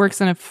who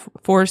works in a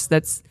force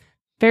that's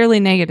fairly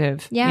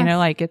negative. Yeah. You know,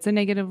 like it's a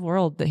negative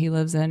world that he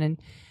lives in.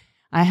 And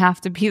I have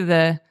to be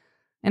and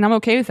I'm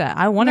okay with that.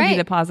 I want to be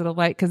the positive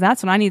light because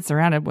that's what I need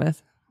surrounded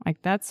with.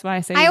 Like that's why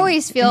I say. I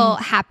always feel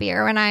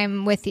happier when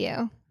I'm with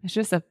you. It's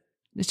just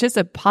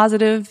a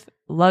positive,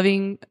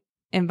 loving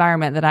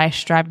environment that I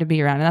strive to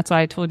be around. And that's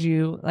why I told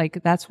you,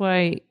 like, that's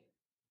why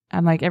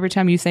I'm like, every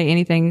time you say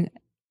anything,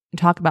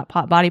 talk about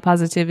body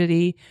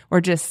positivity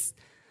or just,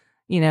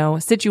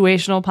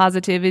 situational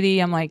positivity,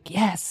 I'm like,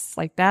 yes,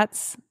 like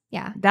that's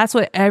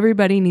what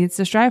everybody needs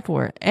to strive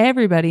for.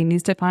 Everybody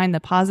needs to find the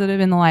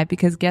positive in the life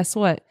because guess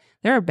what?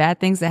 There are bad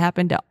things that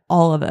happen to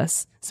all of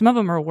us. Some of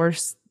them are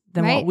worse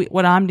than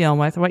what I'm dealing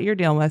with or what you're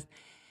dealing with.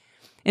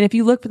 And if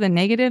you look for the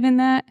negative in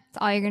that, that's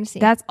all you're going to see.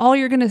 That's all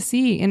you're going to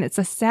see. And it's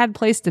a sad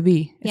place to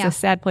be. It's a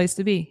sad place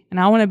to be. And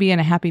I want to be in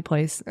a happy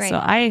place. Right. So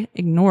I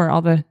ignore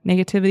all the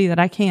negativity that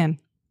I can.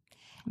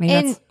 I mean,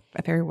 that's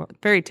a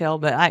fairy tale,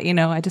 but that's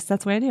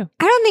the way I do.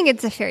 I don't think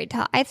it's a fairy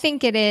tale. I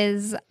think it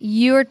is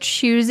you're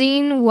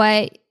choosing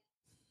what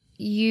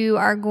you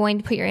are going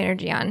to put your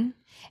energy on.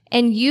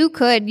 And you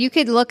could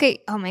look at,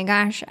 oh my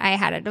gosh, I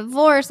had a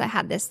divorce. I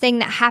had this thing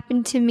that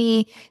happened to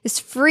me, this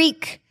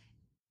freak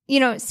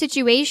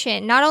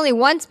situation, not only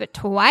once, but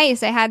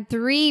twice. I had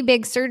 3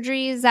 big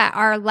surgeries that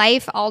are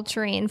life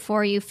altering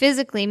for you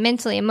physically,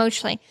 mentally,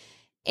 emotionally.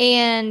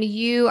 And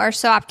you are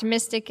so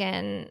optimistic.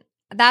 And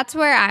that's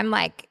where I'm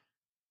like,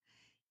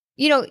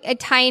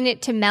 tying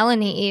it to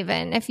Melanie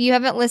even. If you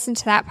haven't listened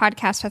to that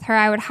podcast with her,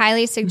 I would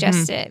highly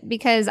suggest it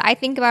because I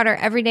think about her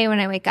every day when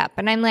I wake up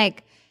and I'm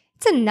like,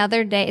 it's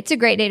another day. It's a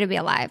great day to be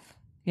alive.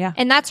 Yeah.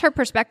 And that's her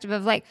perspective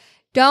of like,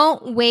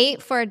 don't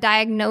wait for a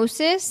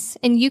diagnosis,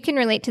 and you can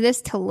relate to this,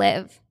 to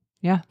live.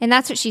 Yeah. And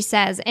that's what she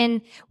says.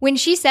 And when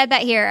she said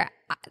that here,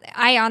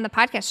 I on the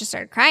podcast just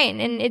started crying.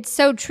 And it's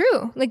so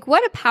true. Like,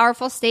 what a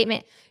powerful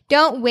statement.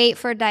 Don't wait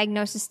for a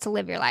diagnosis to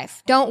live your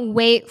life. Don't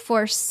wait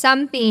for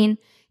something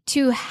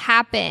to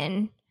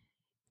happen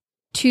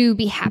to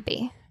be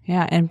happy.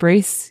 Yeah.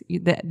 Embrace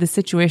the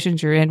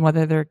situations you're in,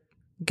 whether they're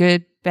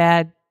good,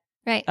 bad,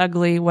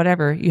 ugly,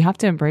 whatever. You have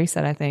to embrace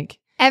that, I think.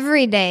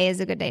 Every day is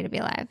a good day to be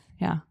alive.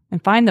 Yeah.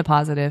 And find the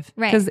positive.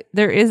 Right. Because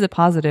there is a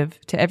positive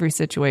to every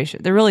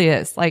situation. There really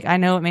is. Like, I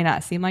know it may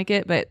not seem like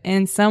it, but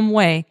in some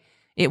way,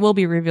 it will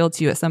be revealed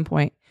to you at some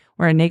point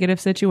where a negative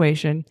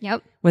situation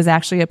was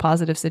actually a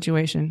positive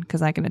situation,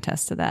 because I can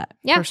attest to that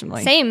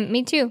personally. Same.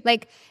 Me too.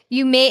 Like,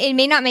 it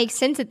may not make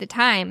sense at the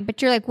time,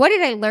 but you're like, what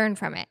did I learn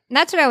from it? And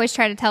that's what I always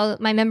try to tell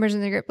my members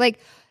in the group. Like,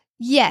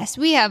 yes,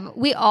 we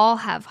all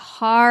have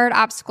hard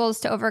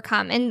obstacles to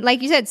overcome. And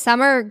like you said, some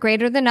are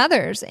greater than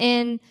others.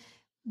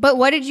 But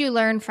what did you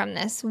learn from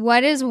this?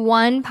 What is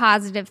one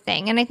positive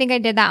thing? And I think I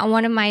did that on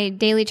one of my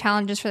daily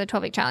challenges for the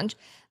 12-week challenge.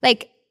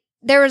 Like,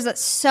 there was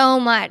so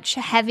much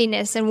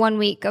heaviness in 1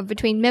 week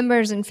between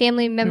members and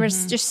family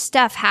members, just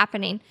stuff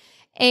happening.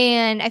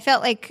 And I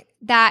felt like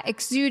that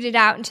exuded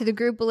out into the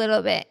group a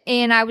little bit.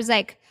 And I was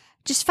like,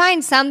 just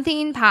find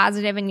something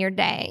positive in your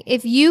day.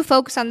 If you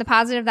focus on the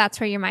positive, that's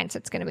where your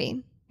mindset's going to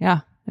be.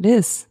 Yeah, it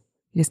is.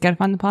 You just got to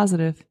find the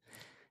positive.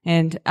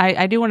 And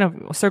I do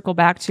want to circle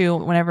back to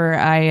whenever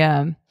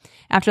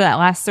after that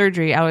last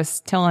surgery, I was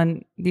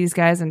telling these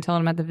guys and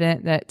telling them at the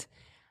event that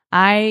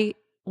I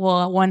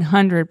will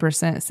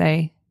 100%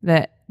 say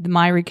that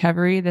my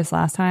recovery this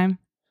last time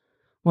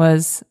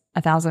was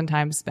 1,000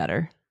 times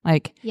better.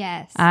 Like,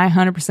 yes, I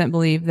 100%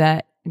 believe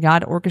that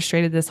God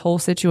orchestrated this whole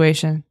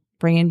situation,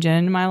 bringing Jen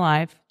into my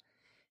life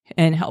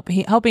and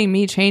helping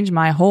me change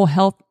my whole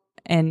health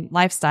and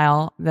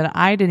lifestyle that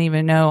I didn't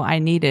even know I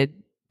needed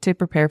to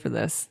prepare for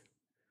this.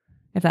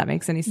 If that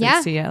makes any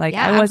sense to you. Like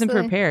I wasn't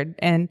prepared.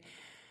 And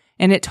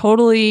it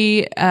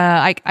totally,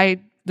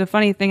 the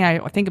funny thing I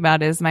think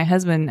about is my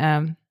husband,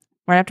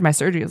 right after my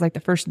surgery, it was like the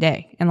first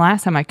day. And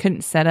last time I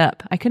couldn't set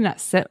up. I could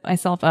not set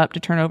myself up to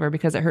turn over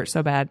because it hurt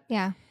so bad.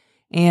 Yeah.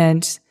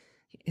 And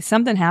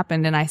something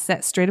happened and I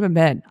sat straight up in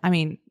bed. I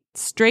mean,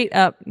 straight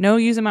up, no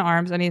using my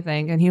arms,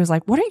 anything. And he was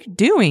like, "What are you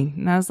doing?"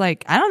 And I was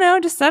like, "I don't know,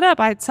 just set up.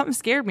 Something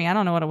scared me. I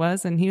don't know what it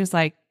was." And he was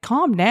like,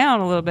 "Calm down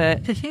a little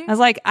bit." I was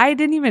like, that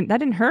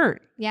didn't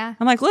hurt. Yeah.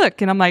 I'm like,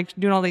 "Look," and I'm like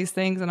doing all these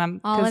things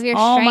and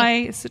all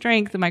my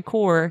strength and my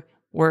core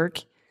work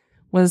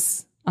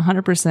was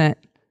 100%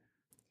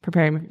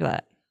 preparing me for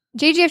that.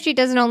 JGFG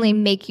doesn't only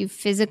make you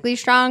physically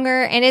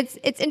stronger, and it's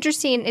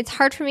interesting. It's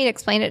hard for me to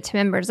explain it to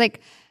members.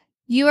 Like,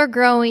 you are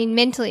growing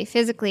mentally,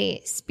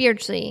 physically,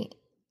 spiritually,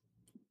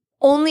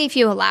 only if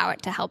you allow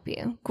it to help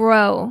you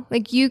grow.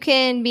 Like, you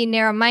can be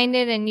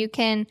narrow-minded and you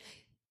can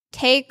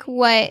take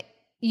what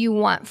you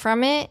want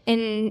from it.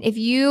 And if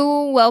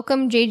you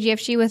welcome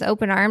JGFG with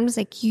open arms,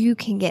 like, you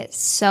can get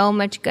so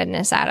much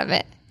goodness out of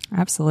it.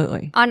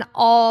 Absolutely. On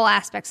all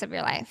aspects of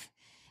your life.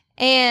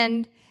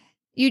 And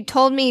you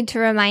told me to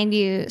remind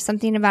you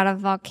something about a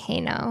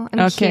volcano.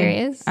 I'm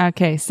curious.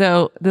 Okay.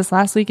 So this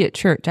last week at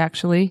church,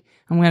 actually,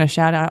 I'm going to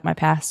shout out my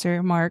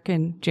pastor, Mark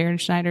and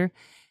Jared Schneider.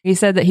 He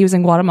said that he was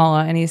in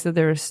Guatemala and he said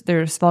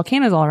there's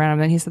volcanoes all around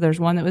him. And he said there's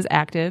one that was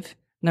active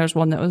and there's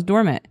one that was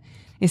dormant.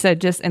 He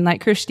said just in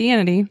like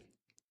Christianity,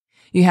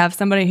 you have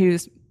somebody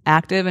who's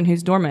active and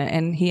who's dormant.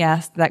 And he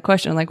asked that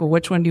question, like, well,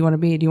 which one do you want to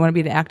be? Do you want to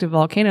be the active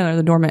volcano or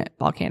the dormant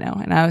volcano?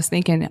 And I was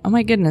thinking, oh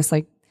my goodness,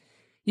 like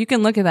you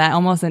can look at that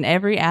almost in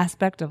every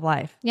aspect of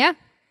life. Yeah.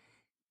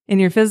 In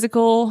your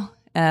physical,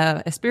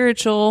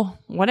 spiritual,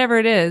 whatever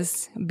it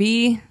is,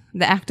 be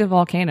the active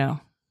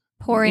volcano.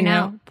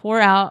 Pour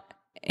out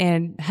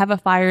and have a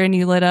fire in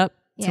you lit up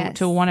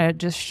to want to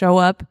just show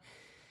up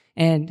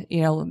and,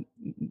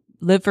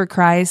 live for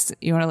Christ.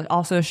 You want to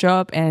also show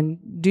up and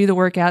do the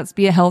workouts,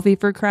 be healthy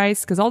for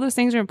Christ, because all those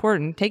things are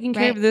important. Taking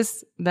care of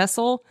this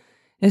vessel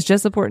is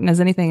just as important as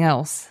anything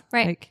else.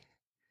 Right.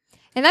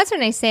 And that's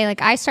when I say,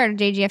 like, I started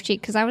JGFG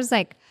because I was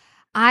like,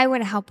 I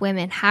want to help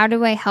women. How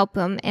do I help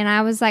them? And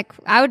I was like,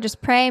 I would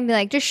just pray and be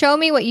like, just show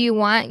me what you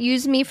want.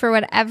 Use me for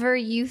whatever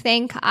you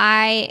think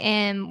I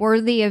am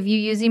worthy of you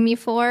using me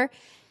for.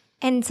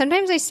 And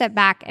sometimes I step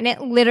back and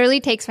it literally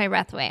takes my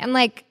breath away. I'm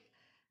like,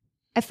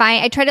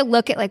 I try to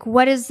look at like,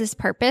 what is this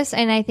purpose?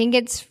 And I think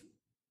it's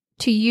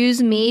to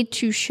use me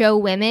to show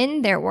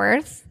women their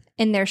worth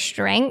and their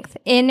strength,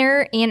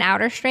 inner and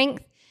outer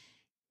strength,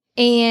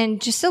 and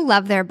just to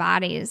love their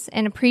bodies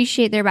and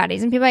appreciate their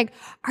bodies. And people are like,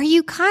 are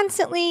you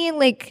constantly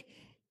like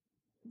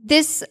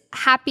this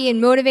happy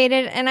and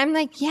motivated? And I'm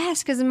like,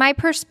 yes, because my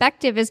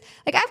perspective is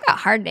like, I've got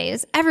hard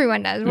days.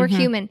 Everyone does. We're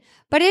human.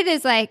 But it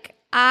is like,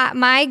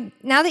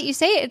 now that you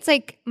say it, it's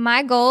like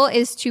my goal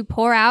is to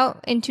pour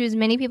out into as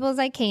many people as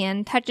I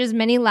can, touch as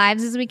many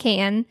lives as we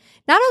can.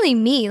 Not only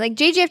me, like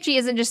JGFG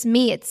isn't just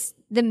me, it's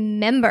the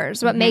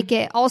members what make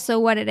it also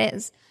what it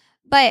is.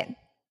 But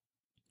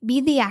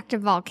be the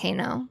active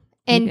volcano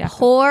and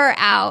pour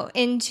out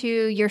into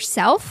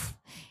yourself,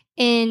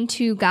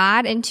 into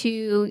God,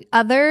 into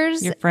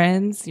others. Your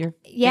friends, your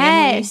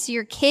family.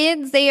 Your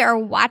kids, they are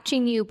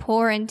watching you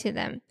pour into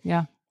them.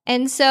 Yeah.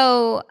 And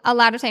so a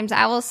lot of times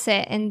I will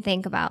sit and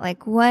think about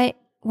like, what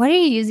are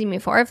you using me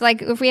for?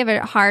 If we have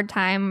a hard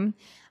time,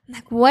 I'm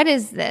like, what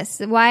is this?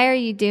 Why are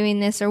you doing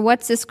this? Or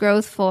what's this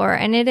growth for?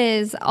 And it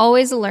is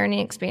always a learning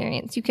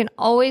experience. You can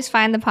always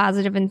find the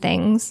positive in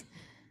things.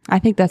 I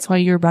think that's why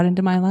you were brought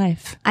into my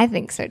life. I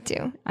think so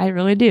too. I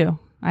really do.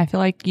 I feel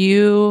like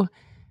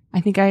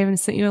I think I even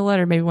sent you a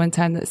letter maybe one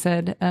time that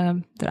said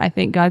that I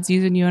think God's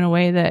using you in a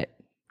way that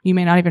you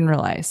may not even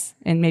realize.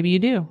 And maybe you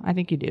do. I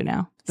think you do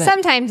now. But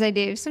sometimes I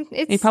do.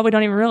 You probably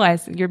don't even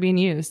realize that you're being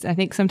used. I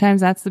think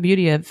sometimes that's the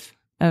beauty of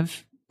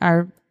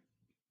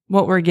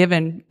what we're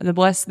given. The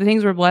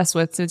things we're blessed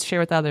with to share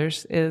with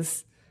others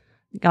is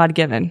God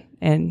given.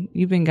 And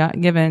you've been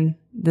given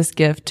this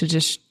gift to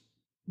just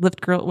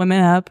lift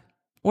women up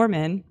or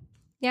men.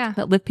 Yeah.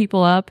 But lift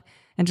people up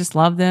and just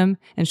love them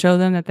and show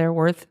them that they're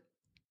worth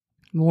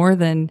more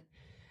than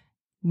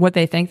what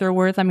they think they're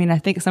worth. I mean, I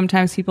think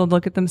sometimes people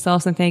look at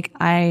themselves and think,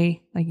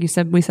 like we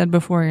said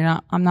before,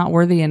 I'm not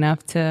worthy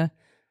enough to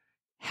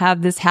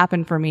have this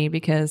happen for me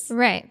because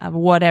of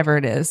whatever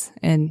it is.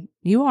 And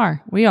we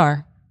are.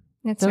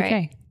 That's it's right.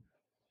 Okay.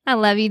 I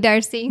love you,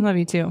 Darcie. I love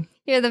you too.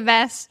 You're the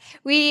best.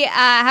 We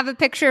have a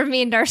picture of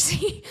me and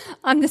Darcie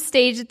on the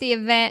stage at the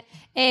event.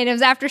 And it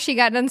was after she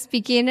got done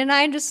speaking, and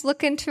I just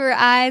look into her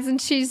eyes, and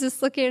she's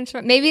just looking into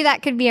her. Maybe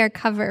that could be our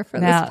cover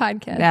for this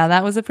podcast. Yeah,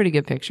 that was a pretty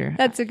good picture.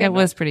 That's a good It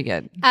one. was pretty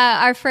good.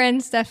 Our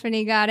friend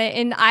Stephanie got it,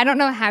 and I don't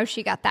know how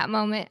she got that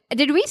moment.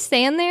 Did we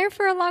stand there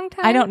for a long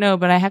time? I don't know,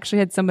 but I actually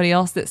had somebody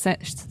else that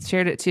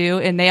shared it too,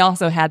 and they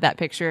also had that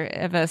picture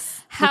of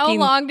us. How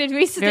long did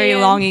we stand? Very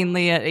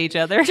longingly at each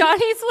other.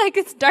 Johnny's like,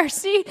 it's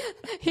Darcie,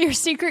 your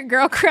secret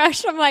girl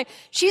crush. I'm like,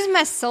 she's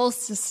my soul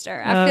sister.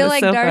 I feel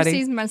like so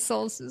Darcie's funny. my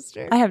soul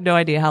sister. I have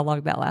no idea how long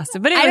that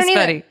lasted, but it I was don't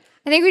either. funny.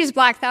 I think we just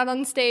blacked out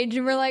on stage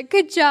and we're like,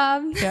 good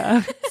job.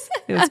 Yeah,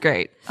 it was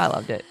great. I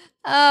loved it.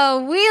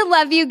 Oh, we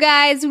love you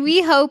guys.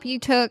 We hope you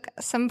took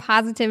some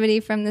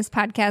positivity from this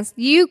podcast.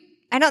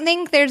 I don't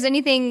think there's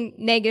anything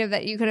negative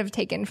that you could have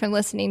taken from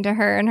listening to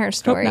her and her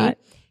story. Hope not.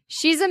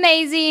 She's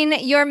amazing.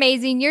 You're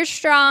amazing. You're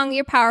strong.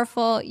 You're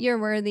powerful. You're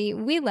worthy.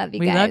 We love you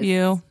guys. We love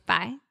you.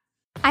 Bye.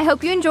 I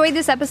hope you enjoyed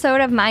this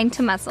episode of Mind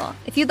to Muscle.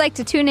 If you'd like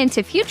to tune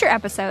into future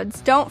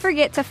episodes, don't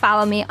forget to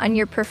follow me on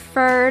your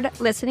preferred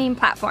listening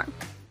platform.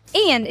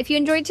 And if you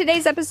enjoyed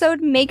today's episode,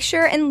 make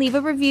sure and leave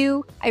a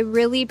review. I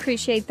really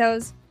appreciate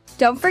those.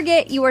 Don't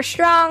forget, you are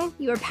strong,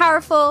 you are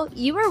powerful,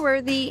 you are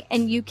worthy,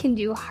 and you can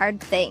do hard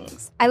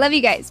things. I love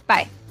you guys.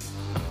 Bye.